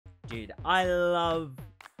Dude, I love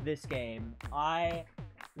this game. I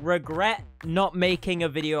regret not making a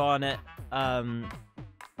video on it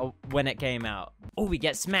when it came out. Oh, we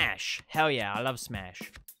get Smash. Hell yeah, I love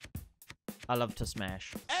Smash. I love to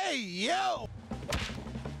smash. Hey, yo!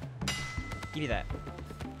 Give me that.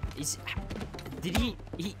 Did he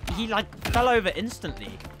like fell over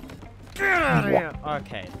instantly? Get out of here.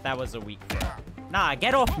 Okay, that was a weak throw. Nah,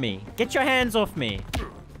 get off me. Get your hands off me.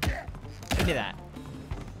 Give me that.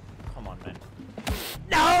 Come on, man.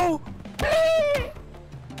 No!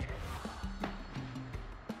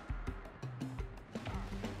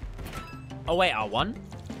 Oh wait, I won?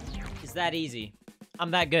 Is that easy?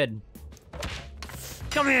 I'm that good.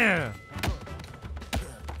 Come here!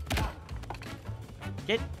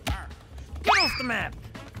 Get off the map!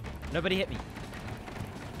 Nobody hit me.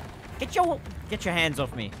 Get your hands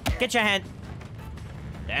off me. Get your hand.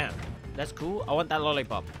 Damn, that's cool. I want that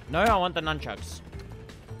lollipop. No, I want the nunchucks.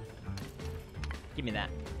 Give me that.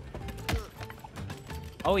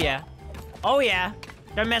 Oh yeah. Oh yeah.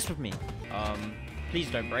 Don't mess with me.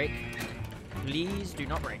 Please don't break. Please do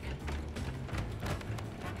not break.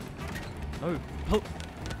 Oh. Oh.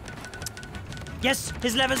 Yes,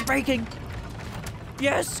 his lever's breaking.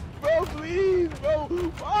 Yes. Bro, please, bro.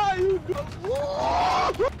 Why you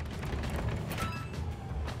go?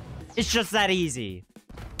 It's just that easy.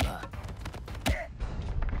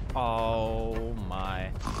 Oh my.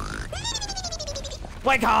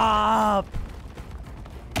 Wake up!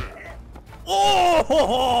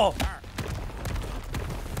 Oh!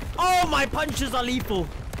 Oh, my punches are lethal.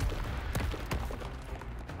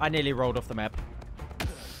 I nearly rolled off the map.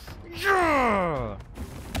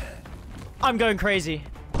 I'm going crazy.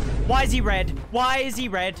 Why is he red? Why is he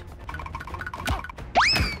red?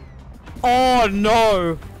 Oh,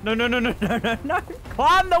 no. No, no, no, no, no, no, no.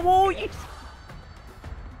 Climb the wall, you...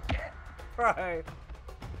 Bro.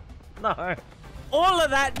 No. All of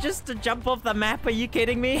that just to jump off the map? Are you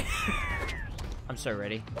kidding me? I'm so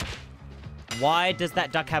ready. Why does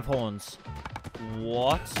that duck have horns?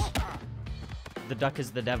 What? The duck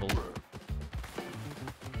is the devil.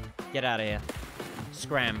 Get out of here.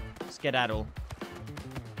 Scram. Skedaddle.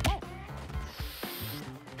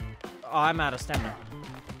 Oh, I'm out of stamina.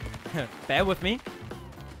 Bear with me.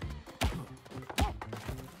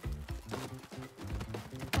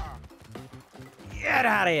 Get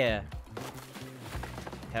out of here.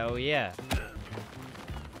 Hell yeah.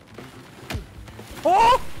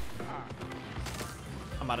 Oh!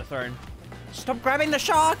 I'm out of throne. Stop grabbing the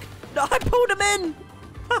shark! No, I pulled him in!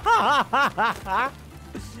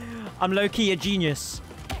 I'm low-key a genius.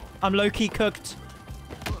 I'm low-key cooked.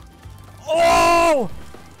 Oh!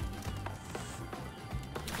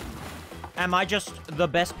 Am I just the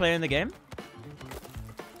best player in the game?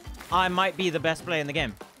 I might be the best player in the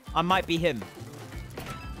game. I might be him.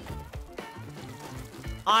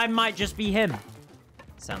 I might just be him.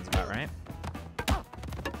 Sounds about right.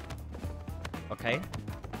 Okay.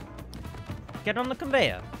 Get on the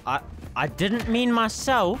conveyor. I didn't mean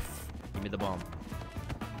myself. Give me the bomb.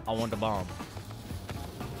 I want the bomb.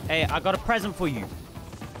 Hey, I got a present for you.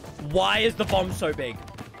 Why is the bomb so big?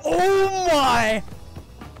 Oh my!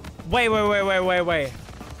 Wait.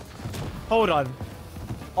 Hold on.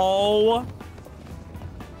 Oh.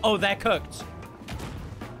 Oh, they're cooked.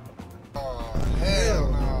 Oh,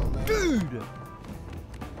 hell no, man. Dude!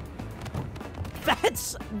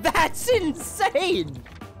 That's insane!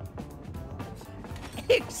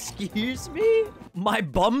 Excuse me? My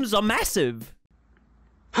bombs are massive.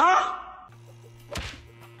 Huh?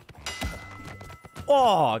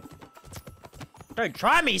 Oh. Don't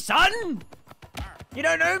try me, son! You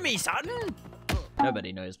don't know me, son!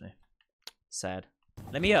 Nobody knows me. Sad.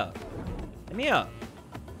 Let me up. Let me up.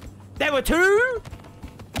 There were two?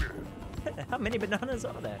 How many bananas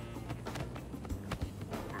are there?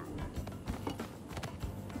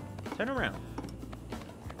 Turn around.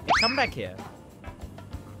 Hey, come back here.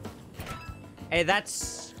 Hey,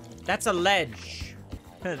 that's a ledge.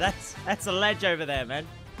 that's a ledge over there, man.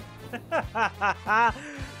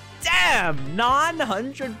 Damn,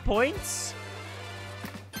 900 points.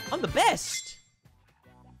 I'm the best.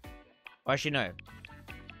 Or actually, no.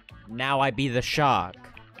 Now I be the shark.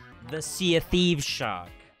 The Sea of Thieves shark.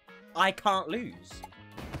 I can't lose.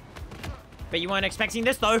 But you weren't expecting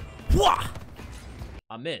this, though. Wah!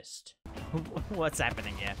 I missed. What's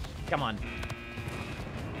happening here? Come on.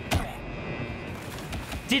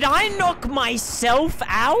 Did I knock myself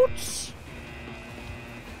out?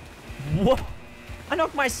 What? I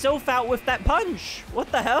knocked myself out with that punch. What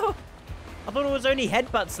the hell? I thought it was only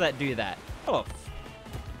headbutts that do that. Oh.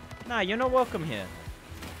 Nah, you're not welcome here.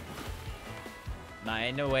 Nah,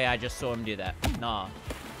 ain't no way I just saw him do that. Nah.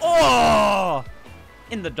 Oh!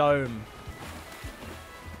 In the dome.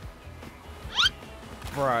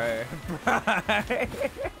 Bro.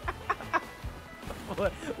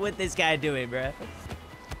 What this guy doing, bro?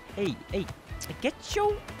 Hey, get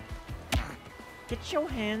your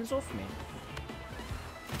hands off me.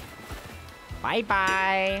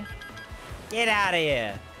 Bye-bye. Get out of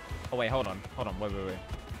here. Oh, wait, hold on. Wait.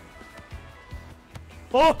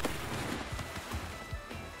 Oh!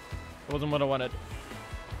 It wasn't what I wanted.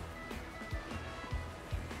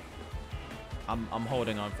 I'm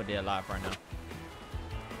holding on for dear life right now.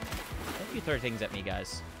 Don't you throw things at me,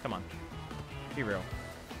 guys. Come on. Be real.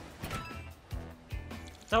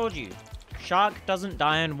 Told you. Shark doesn't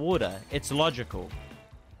die in water. It's logical.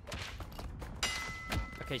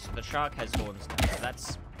 Okay, so the shark has horns now. So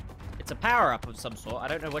that's... It's a power-up of some sort. I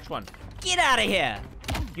don't know which one. Get out of here!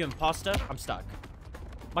 You imposter. I'm stuck.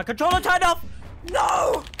 My controller turned off!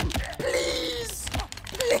 No! Please!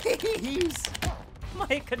 Please!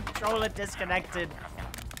 My controller disconnected.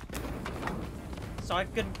 So I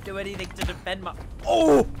couldn't do anything to defend my...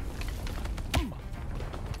 Oh!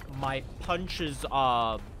 My punches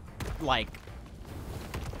are... Like...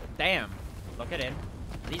 Damn. Look at him.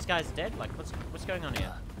 Are these guys dead? Like, what's going on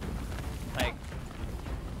here? Like...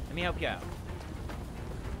 Let me help you out.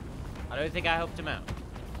 I don't think I helped him out.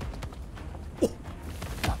 Oh!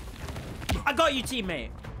 I got you, teammate!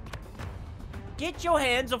 Get your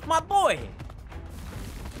hands off my boy!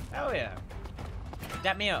 Hell yeah.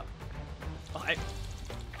 Dap me up. Oh,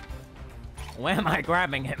 where am I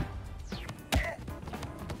grabbing him?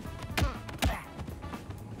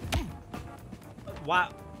 Why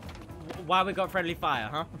we got friendly fire,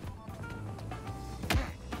 huh?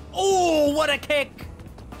 Oh, what a kick!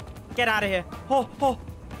 Get out of here. Oh.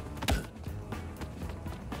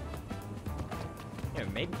 Yeah,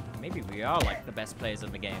 maybe we are like the best players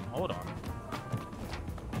in the game. Hold on.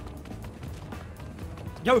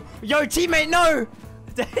 Yo, teammate, no!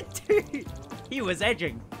 Dude, he was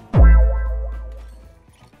edging.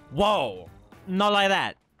 Whoa, not like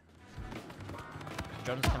that.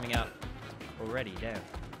 John's coming out already, damn.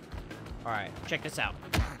 All right, check this out.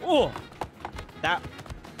 Oh, that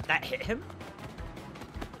hit him.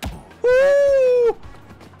 Woo!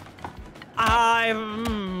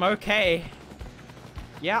 I'm okay.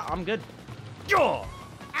 Yeah, I'm good. Get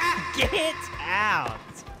out.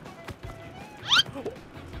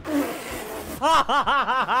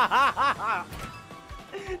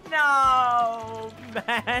 No,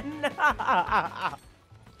 man. I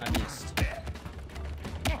missed.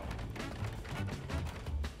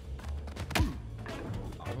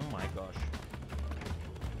 Oh my gosh.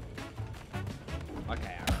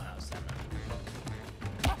 Okay, I don't understand that.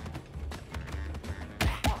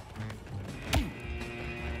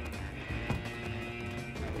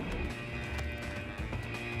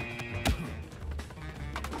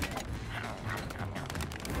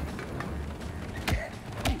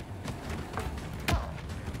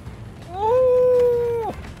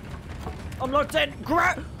 I'm locked in.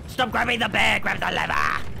 Stop grabbing the bear. Grab the lever.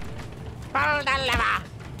 Pull the lever.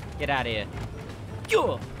 Get out of here.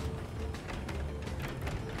 Yo.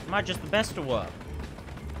 Am I just the best or what?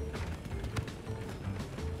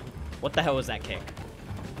 What the hell was that kick?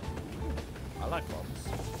 I like bombs.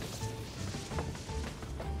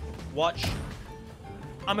 Watch.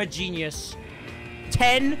 I'm a genius.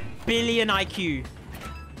 10 billion IQ.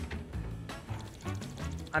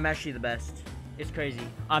 I'm actually the best. It's crazy.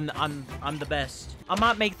 I'm the best. I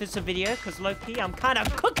might make this a video because low-key I'm kind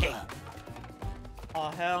of cooking. Oh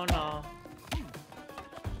hell no.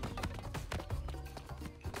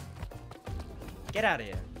 Get out of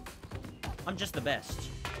here. I'm just the best.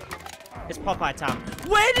 It's Popeye time.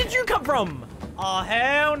 Where did you come from? Oh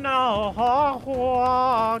hell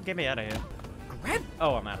no. Get me out of here. Grab.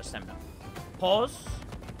 Oh, I'm out of stamina. Pause.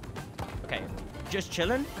 Okay, just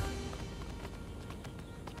chilling.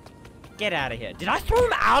 Get out of here. Did I throw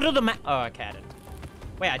him out of the map? Oh, okay, I didn't.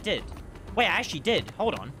 Wait, I did. Wait, I actually did.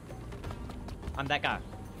 Hold on. I'm that guy.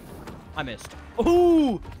 I missed.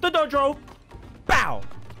 Ooh, the dojo. Bow.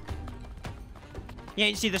 You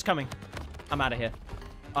ain't see this coming. I'm out of here.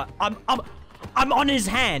 I'm on his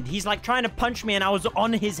hand. He's like trying to punch me and I was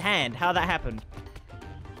on his hand. How that happened?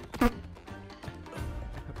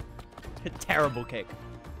 Terrible kick.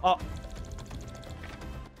 Oh.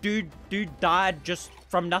 Dude died just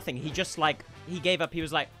from nothing. He just like, he gave up. He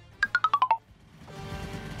was like,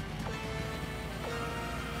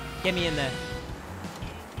 get me in there.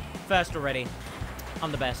 First already.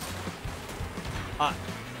 I'm the best.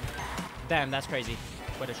 Damn, that's crazy.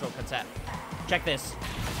 Where the shortcut's at. Check this.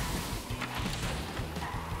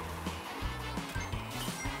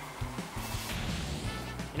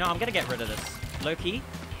 You No, I'm gonna get rid of this. Low-key.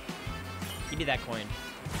 Give me that coin.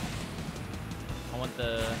 I want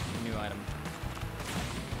the new item.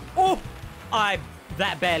 Oh!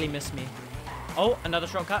 That barely missed me. Oh, another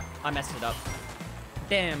shortcut. I messed it up.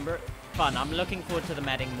 Damn, bro. Fun. I'm looking forward to them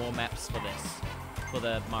adding more maps for this. For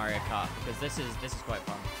the Mario Kart. Because this is quite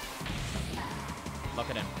fun. Lock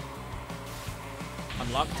it in.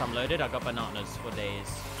 I'm locked. I'm loaded. I got bananas for days.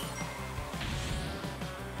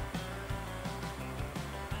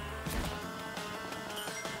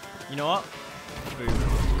 You know what? Boom.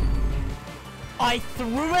 I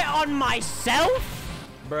threw it on myself?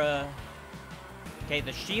 Bruh. Okay,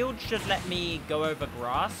 the shield should let me go over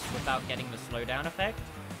grass without getting the slowdown effect.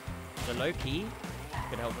 So low-key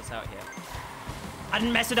could help us out here. I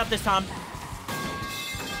didn't mess it up this time.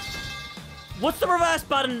 What's the reverse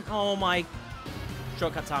button? Oh my.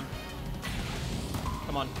 Shortcut time.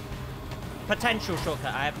 Come on. Potential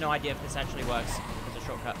shortcut. I have no idea if this actually works as a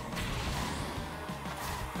shortcut.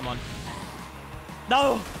 Come on.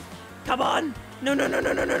 No! Come on! No, no, no,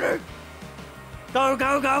 no, no, no, no! Go,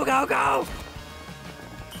 go, go, go, go!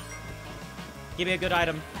 Give me a good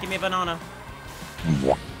item. Give me a banana.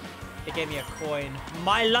 It gave me a coin.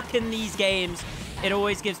 My luck in these games, it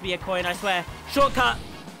always gives me a coin, I swear. Shortcut!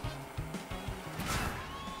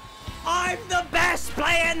 I'm the best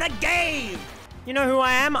player in the game! You know who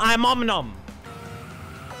I am? I'm Omnom.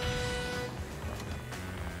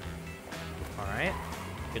 Alright.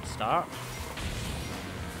 Good start.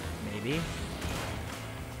 Maybe.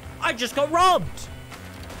 I just got robbed!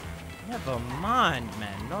 Never mind,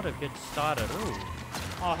 man. Not a good start at all.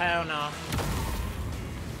 Oh, hell no.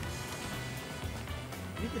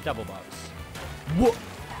 Need the double bucks. What?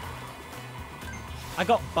 I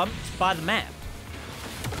got bumped by the map.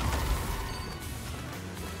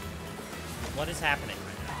 What is happening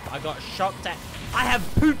right now? I got shocked at... I have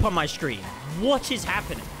poop on my screen. What is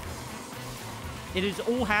happening? It is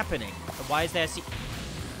all happening. Why is there...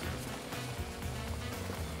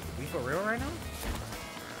 We for real right now?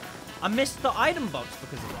 I missed the item box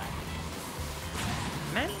because of that.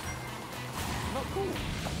 Man. Not cool.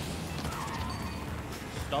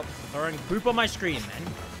 Stop throwing poop on my screen,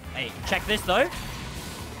 man. Hey, check this though.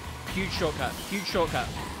 Huge shortcut. Huge shortcut.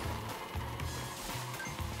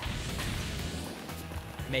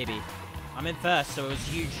 Maybe. I'm in first, so it was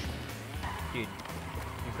huge. Dude,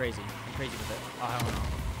 you're crazy. I'm crazy with it. Oh, hell no.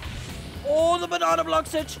 Oh, the banana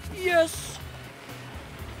blocks it. Yes.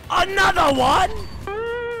 Another one?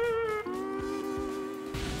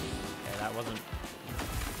 Okay, that wasn't...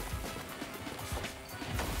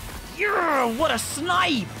 Yeah, what a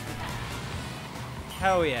snipe!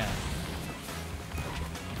 Hell yeah.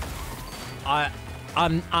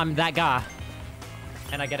 I'm that guy.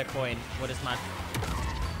 And I get a coin. What is my...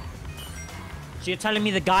 So you're telling me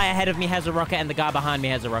the guy ahead of me has a rocket and the guy behind me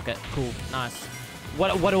has a rocket. Cool. Nice.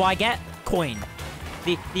 What do I get? Coin.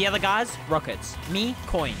 The other guys, rockets. Me,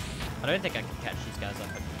 coin. I don't think I can catch these guys up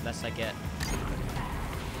unless I get...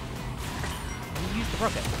 Use the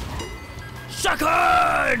rocket.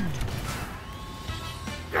 Second!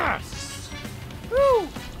 Yes! Woo!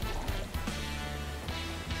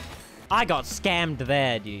 I got scammed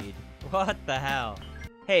there, dude. What the hell?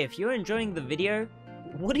 Hey, if you're enjoying the video,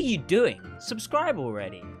 what are you doing? Subscribe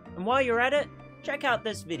already. And while you're at it, check out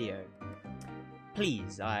this video.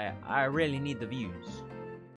 Please, I really need the views.